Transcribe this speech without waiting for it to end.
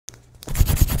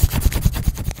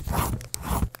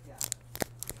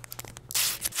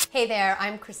Hey there,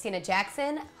 I'm Kristina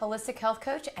Jackson, holistic health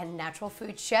coach and natural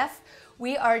food chef.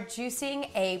 We are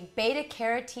juicing a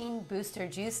beta-carotene booster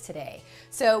juice today.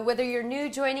 So whether you're new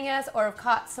joining us or have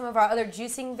caught some of our other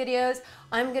juicing videos,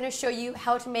 I'm going to show you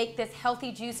how to make this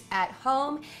healthy juice at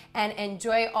home and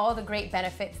enjoy all the great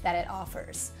benefits that it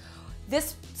offers.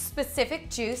 This specific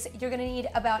juice, you're going to need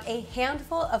about a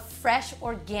handful of fresh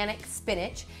organic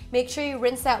spinach. Make sure you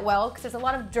rinse that well because there's a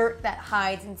lot of dirt that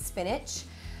hides in spinach.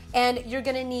 And you're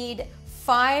gonna need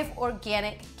 5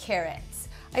 organic carrots.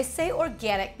 I say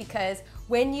organic because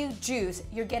when you juice,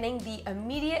 you're getting the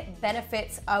immediate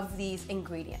benefits of these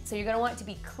ingredients. So you're gonna want it to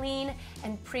be clean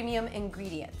and premium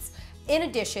ingredients. In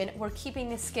addition, we're keeping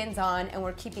the skins on and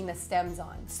we're keeping the stems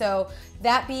on. So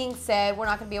that being said, we're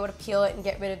not gonna be able to peel it and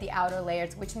get rid of the outer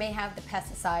layers, which may have the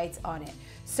pesticides on it.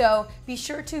 So be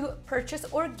sure to purchase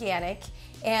organic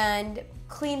and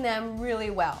clean them really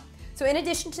well. So in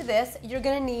addition to this, you're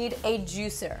gonna need a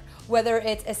juicer, whether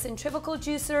it's a centrifugal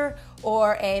juicer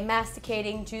or a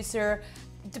masticating juicer,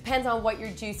 depends on what you're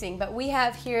juicing. But we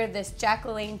have here this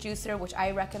Jacqueline juicer, which I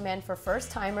recommend for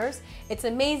first timers. It's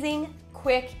amazing,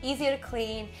 quick, easy to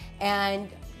clean,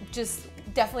 and just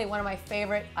definitely one of my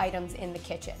favorite items in the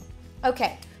kitchen.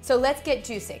 Okay, so let's get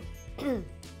juicing. I'm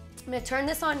gonna turn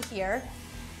this on here,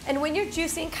 and when you're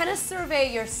juicing, kind of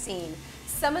survey your scene.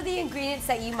 Some of the ingredients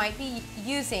that you might be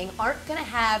using aren't gonna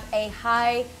have a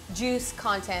high juice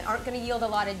content, aren't gonna yield a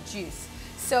lot of juice.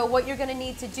 So what you're gonna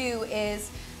need to do is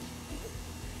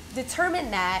determine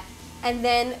that and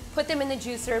then put them in the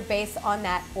juicer based on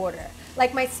that order.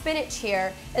 Like my spinach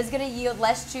here is gonna yield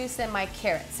less juice than my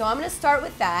carrots. So I'm gonna start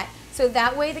with that, so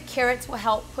that way the carrots will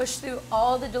help push through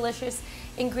all the delicious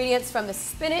ingredients from the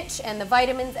spinach and the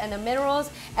vitamins and the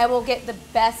minerals, and we'll get the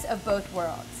best of both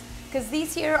worlds. Because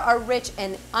these here are rich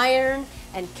in iron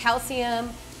and calcium,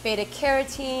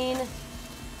 beta-carotene.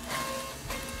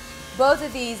 Both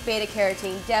of these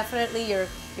beta-carotene, definitely your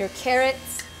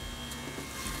carrots.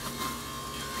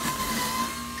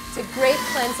 It's a great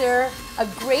cleanser, a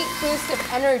great boost of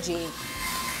energy.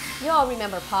 You all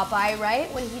remember Popeye, right?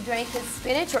 When he drank his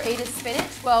spinach or ate his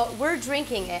spinach? Well, we're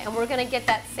drinking it and we're gonna get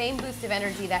that same boost of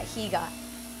energy that he got.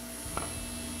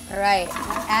 All right,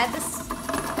 add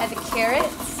the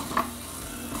carrots.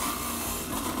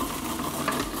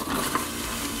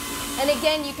 And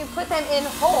again, you can put them in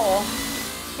whole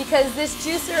because this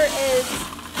juicer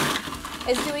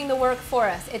is doing the work for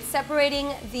us. It's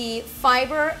separating the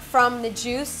fiber from the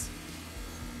juice,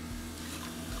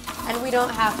 and we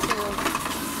don't have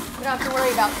to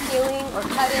worry about peeling or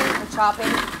cutting or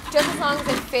chopping, just as long as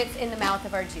it fits in the mouth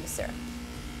of our juicer.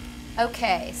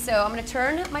 Okay, so I'm gonna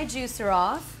turn my juicer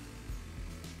off.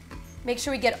 Make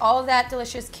sure we get all of that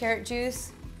delicious carrot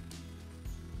juice.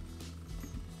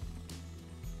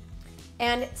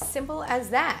 And simple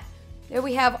as that. There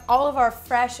we have all of our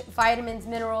fresh vitamins,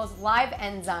 minerals, live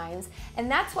enzymes, and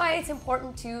that's why it's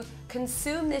important to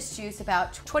consume this juice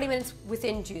about 20 minutes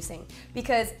within juicing,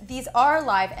 because these are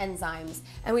live enzymes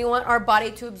and we want our body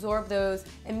to absorb those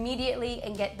immediately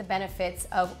and get the benefits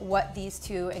of what these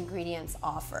two ingredients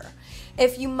offer.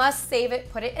 If you must save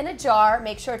it, put it in a jar,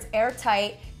 make sure it's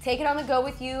airtight, take it on the go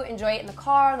with you, enjoy it in the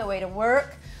car on the way to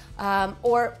work.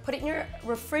 Or put it in your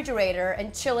refrigerator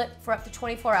and chill it for up to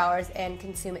 24 hours and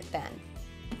consume it then.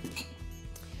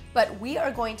 But we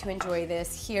are going to enjoy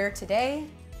this here today.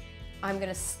 I'm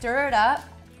gonna stir it up.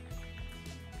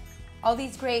 All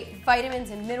these great vitamins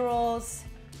and minerals,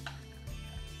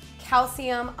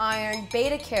 calcium, iron,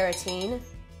 beta-carotene.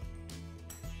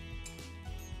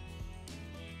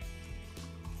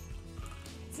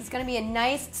 This is gonna be a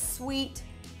nice, sweet,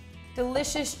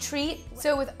 delicious treat.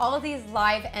 So with all of these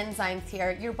live enzymes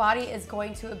here, your body is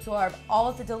going to absorb all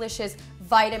of the delicious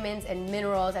vitamins and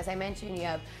minerals. As I mentioned, you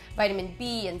have vitamin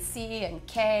B and C and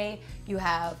K. You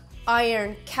have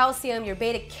iron, calcium, your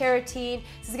beta-carotene.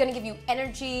 This is gonna give you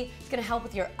energy. It's gonna help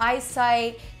with your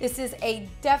eyesight. This is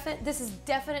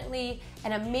definitely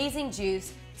an amazing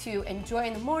juice to enjoy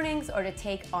in the mornings or to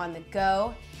take on the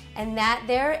go. And that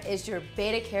there is your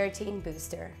beta-carotene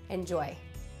booster. Enjoy.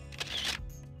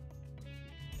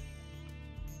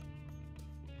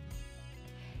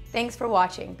 Thanks for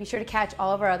watching. Be sure to catch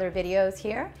all of our other videos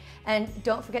here, and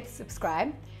don't forget to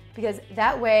subscribe, because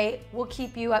that way we'll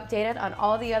keep you updated on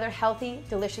all the other healthy,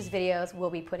 delicious videos we'll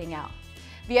be putting out.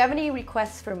 If you have any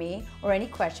requests for me or any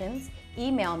questions,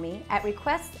 email me at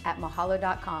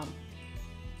requests@mahalo.com.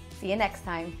 See you next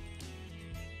time.